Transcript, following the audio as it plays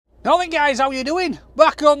Morning guys, how you doing?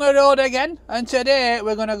 Back on the road again, and today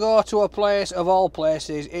we're going to go to a place of all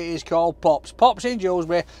places. It is called Pops. Pops in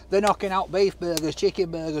Dewsbury. They're knocking out beef burgers,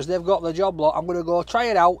 chicken burgers. They've got the job lot. I'm going to go try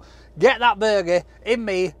it out, get that burger in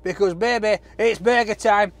me, because baby, it's burger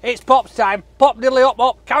time, it's Pops time. Pop diddly up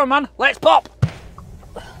up, cameraman, let's pop!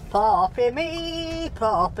 Poppy me,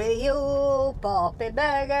 poppy you, poppy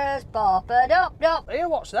burgers, pop-a-dop-dop. Hey,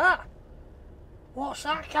 what's that? What's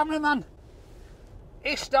that, cameraman?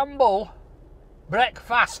 Istanbul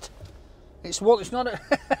breakfast. It's not a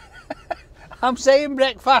I'm saying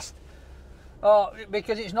breakfast. Oh,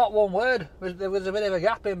 because it's not one word. There was a bit of a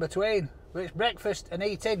gap in between. But it's breakfast and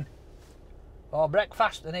eating. Or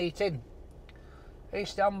breakfast and eating.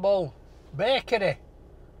 Istanbul bakery.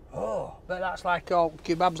 Oh, but that's like all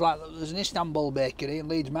kebabs. Like there's an Istanbul bakery in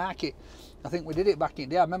Leeds Market. I think we did it back in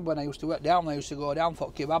the day. I remember when I used to work down there, I used to go down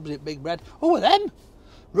for kebabs at Big Bread. Oh, them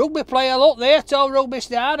rugby player, look there, tall rugby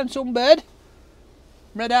star and some bird.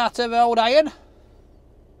 Red out of old iron.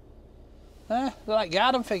 They're like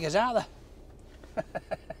garden figures, aren't they?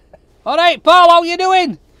 Alright, Paul, how you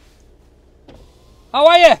doing? How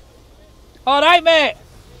are you? Alright, mate.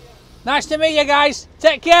 Nice to meet you guys.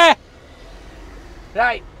 Take care.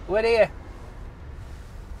 Right, we're here.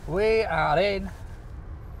 We are in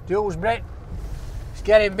Dewsbury. It's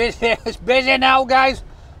getting busy. It's busy now, guys.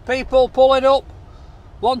 People pulling up,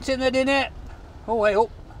 wanting the dinner. Oh, wait up.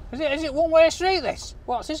 Is it one-way street, this?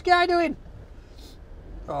 What's this guy doing?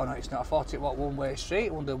 Oh, no, it's not. I thought it was one-way street.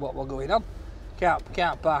 I wondered what was going on.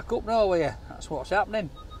 Can't park up nowhere. That's what's happening.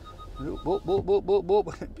 Boop, boop, boop, boop,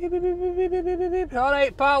 boop. Beep, beep, beep, beep, beep, beep, beep. All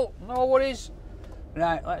right, pal. No worries.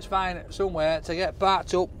 Right, let's find somewhere to get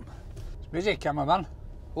parked up. It's busy, cameraman.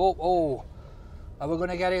 Oh. Are we going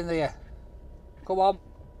to get in there? Come on.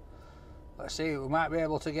 Let's see. We might be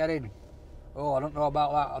able to get in. Oh, I don't know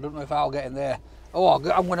about that. I don't know if I'll get in there. Oh,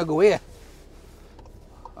 I'm going to go here.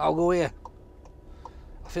 I'll go here.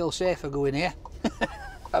 I feel safer going here.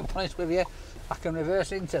 I'm honest with you. I can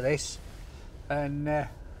reverse into this. And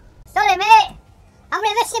Sorry, mate. I'm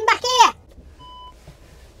reversing back here.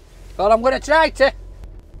 well, I'm going to try to.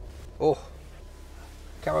 Oh,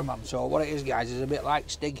 cameraman. So what it is, guys, is a bit like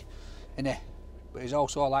Stig, innit? But he's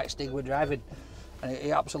also like Stig with driving, and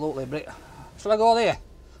he absolutely. Shall I go there?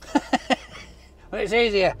 But it's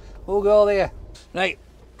easier. We'll go there. Right,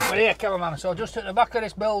 we're here, cameraman. So just at the back of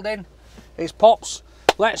this building is Pops.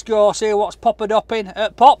 Let's go see what's pop-a-dopping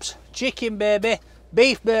at Pops. Chicken, baby.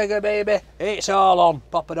 Beef burger, baby. It's all on.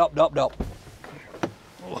 Pop-a-dop-dop-dop.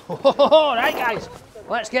 Right, guys.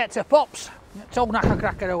 Let's get to Pops. Get old knacker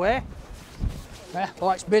cracker away. Oh,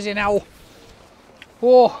 it's busy now.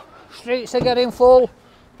 Oh, streets are getting full.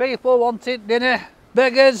 People wanting dinner.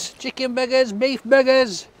 Burgers, chicken burgers, beef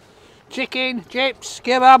burgers. Chicken, chips,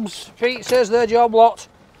 kebabs, pizzas, the job lot.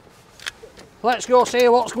 Let's go see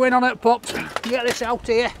what's going on at Pops. Get this out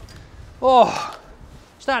here. Oh,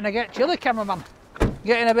 starting to get chilly, cameraman.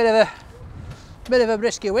 Getting a bit of a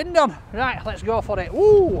brisky wind on. Right, let's go for it.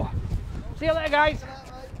 Woo! See you later, guys.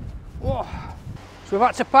 Whoa. So we've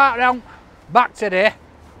had to park round back today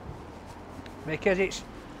because it's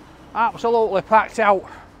absolutely packed out.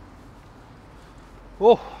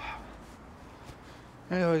 Oh.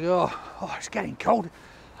 There we go. Oh, it's getting cold.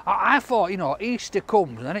 I thought, you know, Easter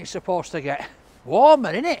comes and then it's supposed to get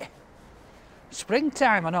warmer, innit?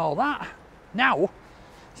 Springtime and all that. Now, it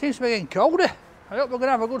seems to be getting colder. I hope we're going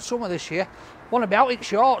to have a good summer this year. Want to be out in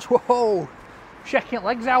shorts. Whoa, shaking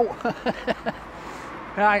legs out.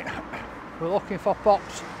 Right, we're looking for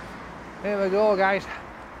Pops. Here we go, guys.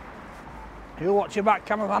 You watch your back,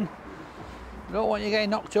 cameraman. Don't want you getting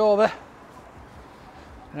knocked over.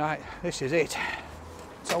 Right, this is it.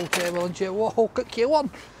 Toll table and chair. Whoa, look at Q1.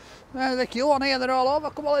 There's the Q1 here, they're all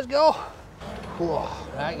over. Come on, let's go. Whoa.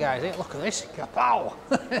 Right, guys, look at this. Kapow!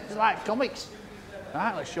 It's like comics.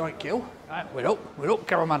 Right, let's show it Q. Right, we're up,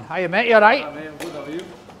 cameraman. Hiya, mate, you alright? Hi, mate, I'm good, how are you?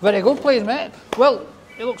 Very good, please, mate. Well,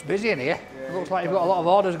 it looks busy in here. Yeah, it looks like you've got a lot of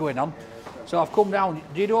orders going on. So I've come down.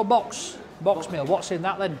 Do you do a box meal? What's in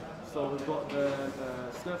that then? So we've got the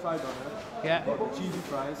stir-fried doner, Yeah. we've got the cheesy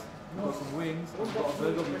fries, we've got some wings, we've got a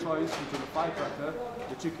burger of your choice, which is the firecracker,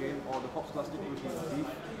 the chicken, or the Pops Classic, which is the beef.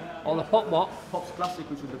 Or the pop what? Pops Classic,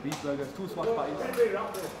 which is the beef burger, 2 smash patties.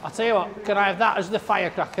 I'll tell you what, can I have that as the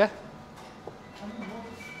firecracker?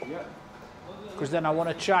 Yeah. Because then I want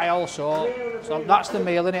to try also, so that's the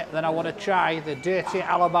meal in it, then I want to try the dirty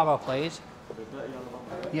Alabama, please. The dirty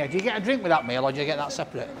Alabama. Yeah, do you get a drink with that meal or do you get that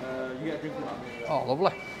separate? You get a drink with that meal. Oh,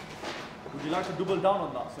 lovely. Would you like to double down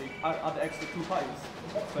on that, so you add the extra 2 patties?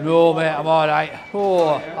 So No, mate, I'm alright. Oh,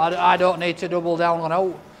 I don't need to double down on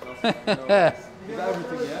out. Is that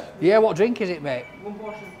everything, yeah? Yeah, what drink is it, mate? 2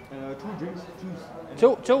 drinks,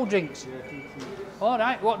 juice. Two drinks? Yeah, 2. All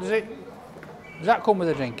right, what does it... Does that come with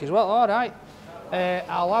a drink as well? All right.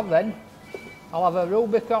 I'll have a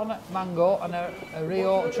Rubicon mango and a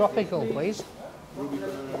Rio Tropical, please. Rubicon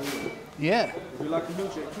and a Rio. Yeah. Would you like a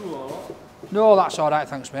milkshake too or what? No, that's all right,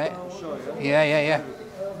 thanks, mate. Sure, yeah? Yeah.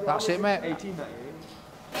 That's it, mate. 18.98.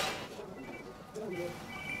 There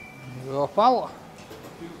you go, pal.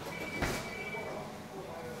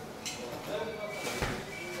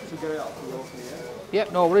 So get it out for you, okay, yeah?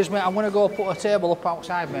 Yep, no worries, mate. I'm going to go put a table up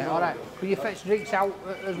outside, mate. All right. Could you fetch drinks out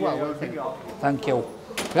as well? Yeah, bring it out. Thank you.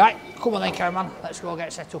 Right, come on then, cameraman. Let's go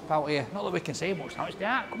get set up out here. Not that we can see much now, it's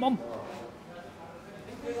dark. Come on.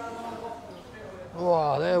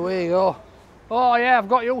 Oh, there we go. Oh, yeah, I've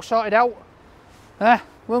got you sorted out.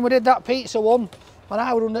 When we did that pizza one, when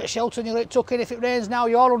I was under the shelter and you let it tuck in, if it rains now,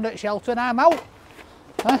 you're under the shelter and I'm out.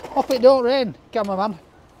 Hope it don't rain, cameraman.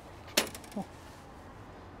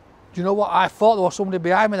 Do you know what? I thought there was somebody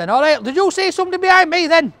behind me then. All right, did you see somebody behind me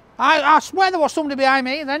then? I swear there was somebody behind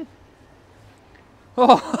me then.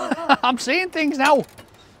 Oh, I'm seeing things now.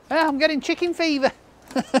 I'm getting chicken fever.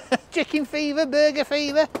 Chicken fever, burger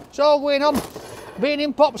fever. It's all going on. Being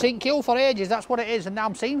in Pops in queue for ages, that's what it is, and now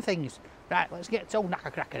I'm seeing things. Right, let's get to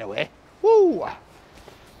knacker cracker away. Woo!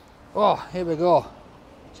 Oh, here we go.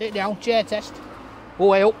 Sit down, chair test. Oh,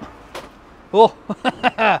 way up. Oh,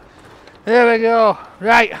 there we go.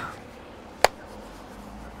 Right.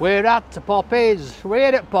 We're at Poppies. We're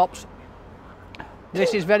here at Pops.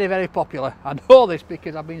 This is very, very popular. I know this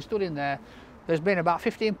because I've been stood in there. There's been about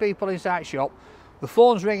 15 people inside shop. The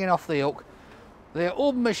phone's ringing off the hook. The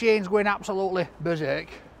oven machine's going absolutely berserk.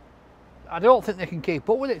 I don't think they can keep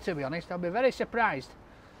up with it, to be honest. I'll be very surprised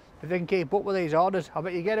if they can keep up with these orders. I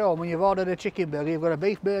bet you get home when you've ordered a chicken burger, you've got a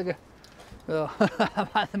beef burger. So,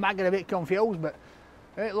 I might get a bit confused, but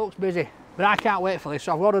it looks busy. But I can't wait for this.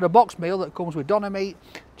 So I've ordered a box meal that comes with doner meat,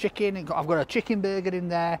 chicken, and I've got a chicken burger in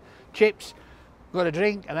there, chips, got a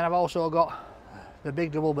drink, and then I've also got the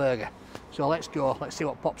big double burger. So let's go, let's see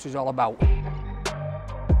what Pops is all about.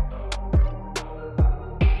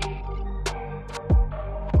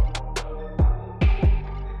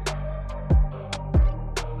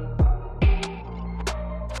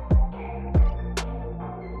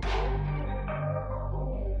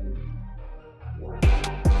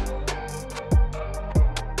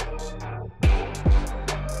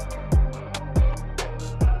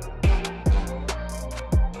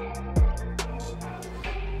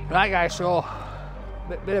 Right guys, so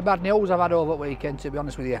bit of bad news I've had over the weekend, to be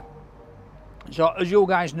honest with you. So as you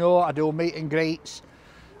guys know, I do meet and greets.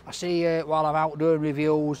 I see you while I'm out doing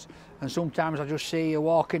reviews, and sometimes I just see you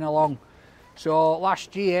walking along. So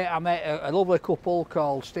last year I met a lovely couple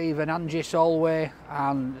called Steve and Angie Solway,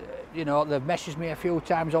 and you know, they've messaged me a few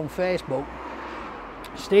times on Facebook.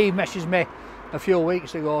 Steve messaged me a few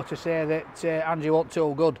weeks ago to say that Angie wasn't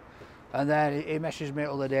too good, and then he messaged me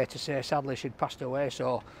the other day to say sadly she'd passed away.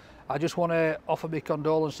 So I just want to offer my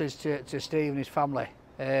condolences to Steve and his family.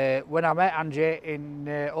 When I met Angie in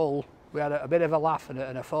Hull, we had a bit of a laugh and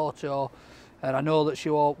a photo, and I know that she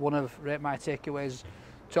was one of Rate My Takeaway's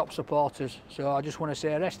top supporters. So I just want to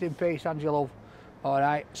say rest in peace, Angie love. All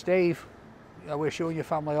right, Steve, I wish you and your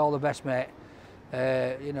family all the best, mate.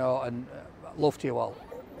 You know, and love to you all.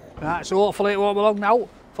 Right, so hopefully it won't be long now.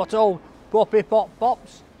 For told, Poppy Pop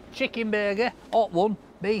Pops, chicken burger, hot one,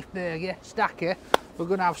 beef burger, stacker. We're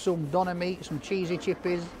going to have some doner meat, some cheesy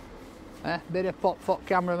chippies, bit of pop for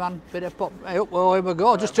cameraman, bit of pop. Hey, well, here we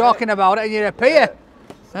go, just talking about it and you're a peer.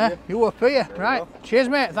 You a peer, right. Cheers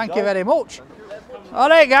mate, thank you very much. All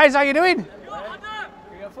right guys, how you doing?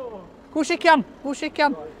 Go she can, go she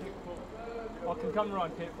can. I can come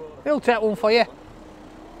around, take photos. He'll take one for you.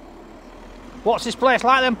 What's this place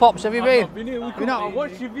like then, Pops? Have you been? I've been here. I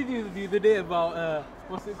watched your video the other day about,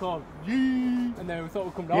 what's it called? And then we thought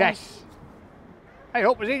we'd come down. Yes. Hey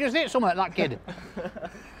up, has he just hit something, that kid?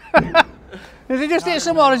 Has he just hit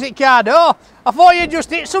something or is it car door? I thought you'd just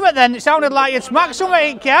hit something then, it sounded like you'd smacked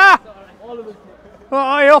something in car. Oh,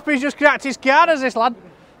 I hope he's just cracked his car, as this lad.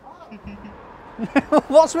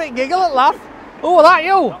 What's with giggle and laugh? Oh, that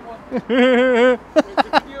you?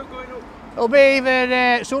 It'll be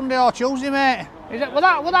either Sunday or Tuesday, mate. Is it,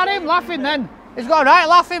 was that him laughing then? He's got a right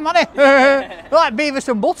laughing, hasn't he? Like Beavis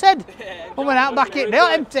and Butthead. Coming out back in there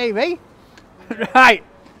on MTV. Right,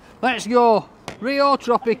 let's go. Rio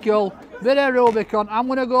Tropical, bit of Rubicon. I'm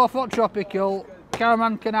going to go for Tropical.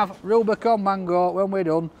 Cameraman can have Rubicon mango when we're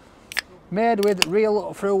done. Made with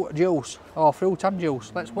real fruit juice, or fruit and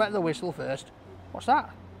juice. Let's wet the whistle first. What's that?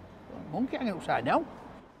 Monkey hanging upside down.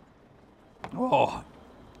 Oh,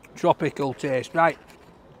 Tropical taste. Right.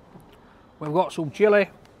 We've got some chilli.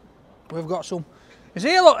 We've got some... Is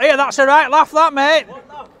here, look, here, that's a right laugh, that, mate. What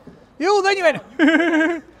laugh? You, then you went...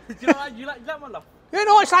 Do you like that one laugh? You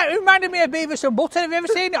know, it's like, it reminded me of Beavis and Butthead. Have you ever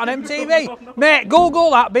seen it on MTV? No. Mate,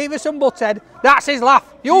 Google that, Beavis and Butthead. That's his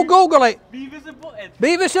laugh. You Google it. Beavis and Butthead?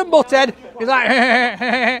 Beavis and Butthead. He's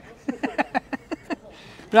like...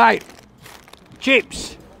 Right.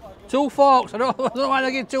 Chips. 2 forks. I don't know why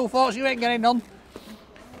they give 2 forks. You ain't getting none.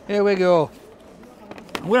 Here we go.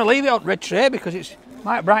 I'm going to leave it on red tray because it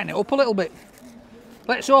might brighten it up a little bit.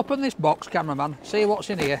 Let's open this box, cameraman. See what's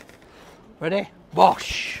in here. Ready?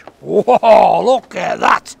 Bosh! Whoa, look at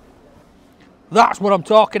that! That's what I'm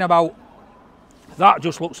talking about. That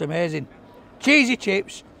just looks amazing. Cheesy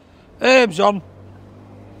chips, herbs on.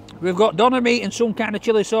 We've got doner meat and some kind of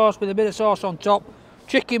chilli sauce with a bit of sauce on top.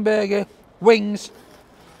 Chicken burger, wings.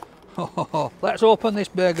 Let's open this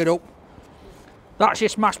burger up. That's your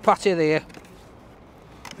smashed patty there.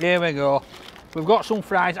 Here we go. We've got some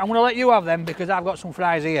fries. I'm going to let you have them because I've got some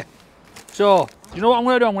fries here. So, do you know what I'm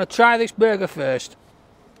going to do? I'm going to try this burger first.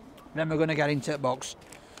 Then we're going to get into the box.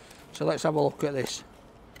 So let's have a look at this.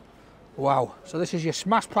 Wow. So this is your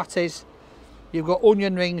smashed patties. You've got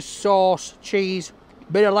onion rings, sauce, cheese,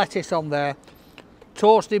 bit of lettuce on there.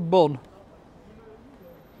 Toasted bun.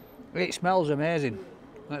 It smells amazing.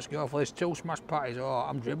 Let's go for this 2 smashed patties. Oh,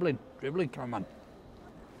 I'm dribbling. Dribbling, cameraman.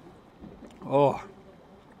 Oh.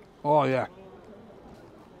 Oh, yeah.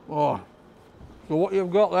 Oh. So what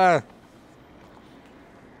you've got there.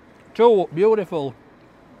 2 beautiful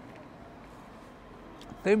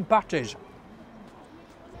thin patties.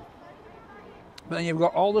 But then you've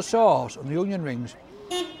got all the sauce and the onion rings.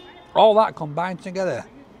 All that combined together.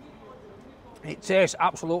 It tastes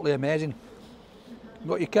absolutely amazing. You've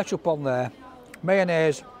got your ketchup on there,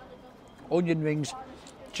 mayonnaise, onion rings,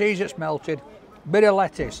 cheese that's melted, bit of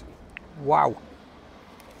lettuce. Wow.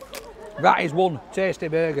 That is one tasty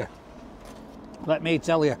burger. Let me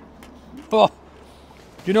tell you. Oh, do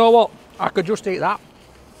you know what? I could just eat that.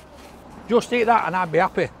 Just eat that and I'd be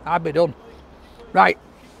happy. I'd be done. Right.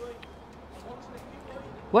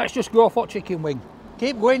 Let's just go for chicken wing.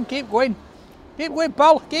 Keep going, keep going. Keep going,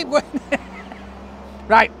 pal. Keep going.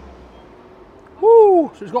 Right.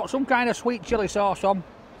 Woo! So it's got some kind of sweet chilli sauce on.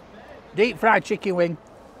 Deep fried chicken wing.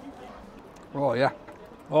 Oh, yeah.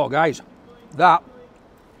 Oh, guys. That.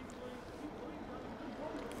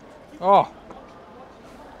 Oh.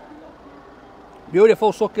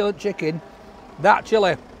 Beautiful succulent chicken. That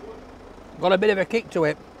chilli got a bit of a kick to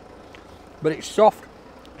it, but it's soft,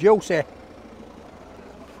 juicy.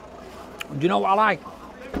 And do you know what I like?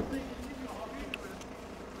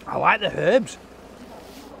 I like the herbs.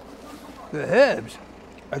 The herbs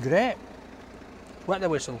are great. Wet the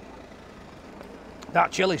whistle.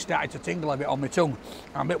 That chilli started to tingle a bit on my tongue.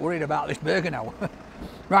 I'm a bit worried about this burger now.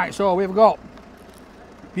 Right, so we've got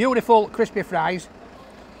beautiful crispy fries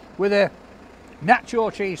with a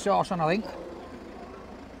nacho cheese sauce on, I think.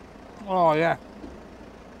 Oh yeah.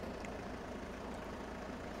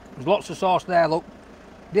 There's lots of sauce there, look.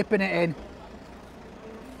 Dipping it in.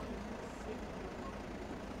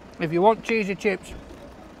 If you want cheesy chips,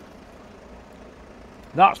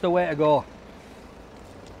 that's the way to go.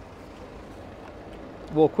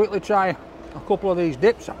 We'll quickly try a couple of these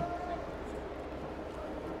dips.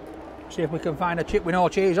 See if we can find a chip with no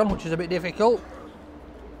cheese on, which is a bit difficult.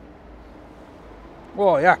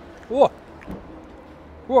 Oh yeah. Oh.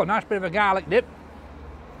 Oh, nice bit of a garlic dip.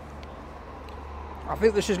 I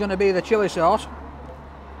think this is going to be the chilli sauce.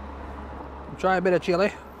 I'll try a bit of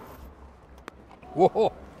chilli.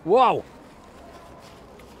 Whoa. Wow.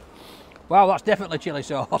 Wow, that's definitely chilli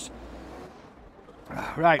sauce.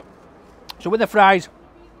 Right. So with the fries,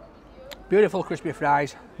 beautiful crispy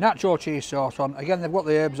fries, nacho cheese sauce on. Again, they've got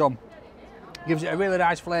the herbs on. Gives it a really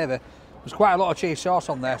nice flavour. There's quite a lot of cheese sauce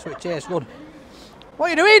on there, so it tastes good. What are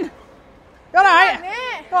you doing? You alright?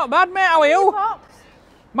 Mate. Not bad, mate. How are you? Pops.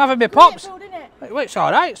 I'm having my pops. Food, innit? Well, it's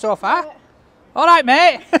alright so far. Yeah. Alright,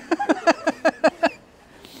 mate.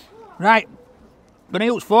 Right. I'm going to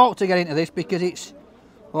use fork to get into this because it's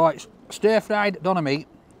stir-fried doner meat.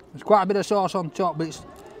 There's quite a bit of sauce on top, but it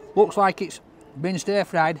looks like it's been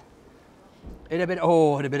stir-fried. In a bit of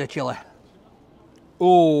chilli.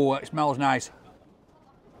 Oh, it smells nice.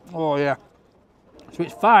 Oh, yeah. So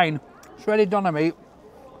it's fine. Shredded doner meat.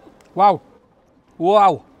 Wow.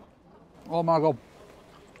 Wow. Oh my God.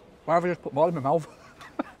 Why have I just put more in my mouth?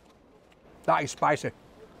 That is spicy.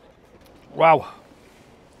 Wow.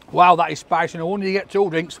 Wow, that is spicy. No wonder you get 2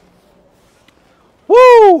 drinks.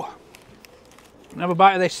 Woo! Have a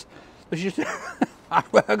bite of this. This is just... I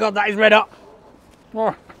swear to God, that is red hot.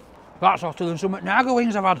 Oh. That's hotter than some Naga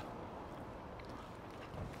wings I've had.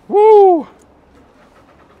 Woo!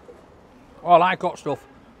 Oh, I like hot stuff.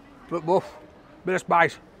 But buff. Bit of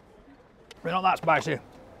spice. But not that spicy.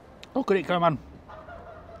 Look at it come on.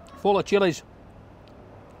 Full of chilies.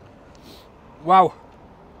 Wow.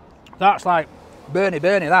 That's like burny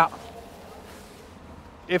that.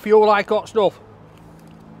 If you like hot stuff,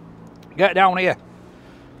 get down here.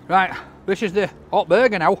 Right, this is the hot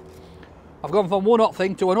burger now. I've gone from one hot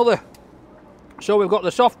thing to another. So we've got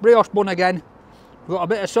the soft brioche bun again. We've got a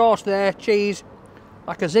bit of sauce there, cheese,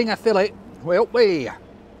 like a zinger fillet. Way up way. A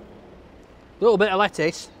little bit of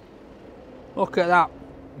lettuce. Look at that.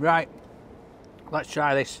 Right, let's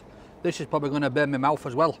try this. This is probably going to burn my mouth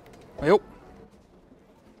as well. Way up.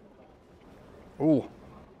 Oh.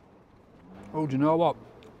 Oh, do you know what?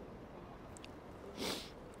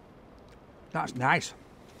 That's nice.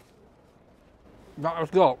 That has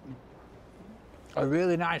got a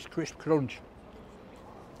really nice crisp crunch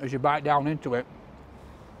as you bite down into it.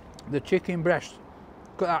 The chicken breast,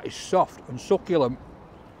 look at that, is soft and succulent.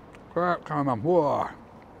 Come on, whoa.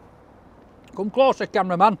 Come closer,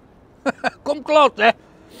 cameraman. Come closer.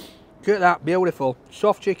 Look at that, beautiful,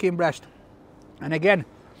 soft chicken breast. And again,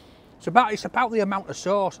 it's about the amount of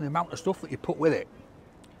sauce and the amount of stuff that you put with it.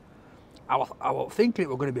 I was thinking it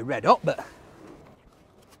was going to be red hot, but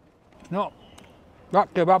it's not.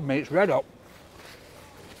 That kebab meat's red hot.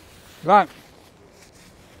 Right.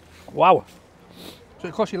 Wow. So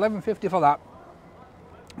it costs you $11.50 for that.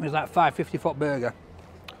 It's like $5.50 for a burger.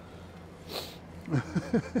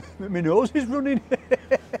 My nose is running.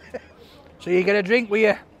 So you get a drink with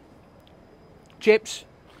your chips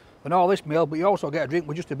and all this meal, but you also get a drink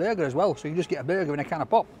with just a burger as well. So you just get a burger and a can of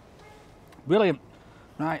pop. Brilliant.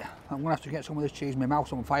 Right, I'm going to have to get some of this cheese, my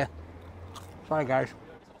mouth's on fire. Sorry guys.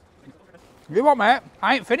 You what, mate?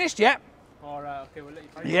 I ain't finished yet. Alright, okay, we'll let you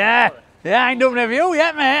finish. Yeah, I ain't done the review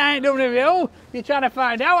yet, mate. I ain't done the review. You're trying to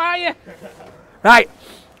find out, are you? Right,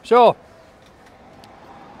 so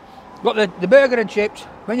got the burger and chips.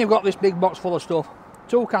 Then you've got this big box full of stuff.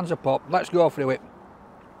 2 cans of pop. Let's go through it.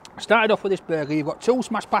 Started off with this burger. You've got 2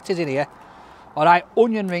 smashed patties in here. All right,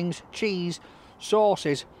 onion rings, cheese,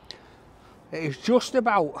 sauces. It is just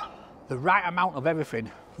about the right amount of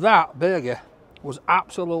everything. That burger was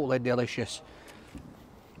absolutely delicious.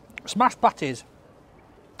 Smashed patties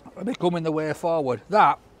are becoming the way forward.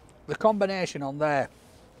 That, the combination on there,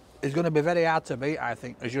 is going to be very hard to beat, I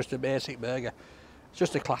think, as just a basic burger. It's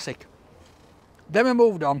just a classic. Then we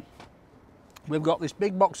moved on. We've got this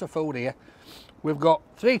big box of food here. We've got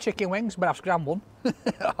 3 chicken wings, but I've scrambled them.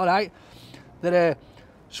 All right. They're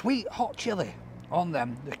sweet hot chili on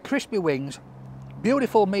them. The crispy wings,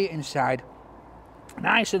 beautiful meat inside,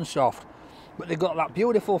 nice and soft, but they've got that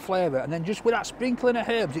beautiful flavour. And then just with that sprinkling of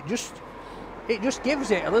herbs, it just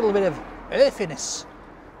gives it a little bit of earthiness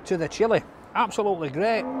to the chili. Absolutely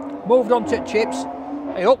great. Moved on to chips.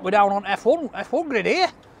 Hey up, we're down on F1 grid here.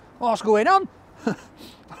 What's going on?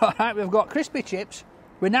 All right, we've got crispy chips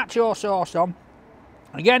with nacho sauce on.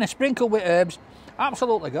 Again, a sprinkle with herbs.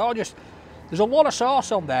 Absolutely gorgeous. There's a lot of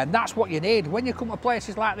sauce on there, and that's what you need. When you come to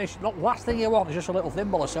places like this, the last thing you want is just a little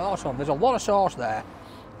thimble of sauce on. There's a lot of sauce there.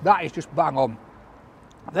 That is just bang on.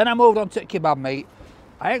 Then I moved on to kebab meat.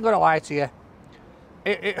 I ain't going to lie to you.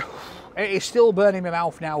 It is still burning my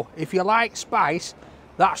mouth now. If you like spice,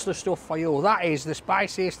 that's the stuff for you. That is the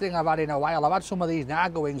spiciest thing I've had in a while. I've had some of these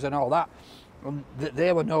Naga wings and all that. And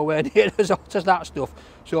they were nowhere near as hot as that stuff.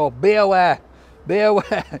 So be aware. Be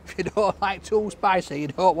aware. If you don't like too spicy, you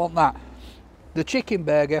don't want that. The chicken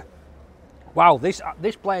burger. Wow, this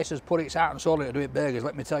place has put its heart and soul into doing burgers,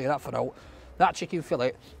 let me tell you that for now. That chicken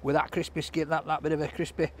fillet with that crispy skin, that bit of a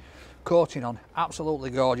crispy coating on, absolutely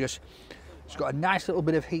gorgeous. It's got a nice little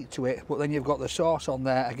bit of heat to it, but then you've got the sauce on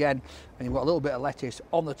there again, and you've got a little bit of lettuce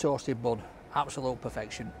on the toasted bun. Absolute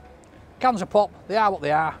perfection. Cans of pop, they are what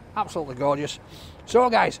they are, absolutely gorgeous. So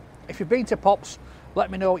guys, if you've been to Pops,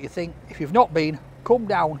 let me know what you think. If you've not been, come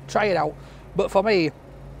down, try it out. But for me,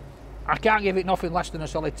 I can't give it nothing less than a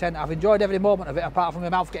solid 10. I've enjoyed every moment of it, apart from my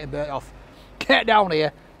mouth getting burnt off. Get down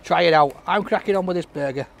here, try it out. I'm cracking on with this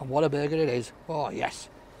burger, and what a burger it is. Oh yes.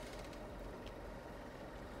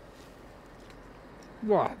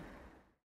 Right.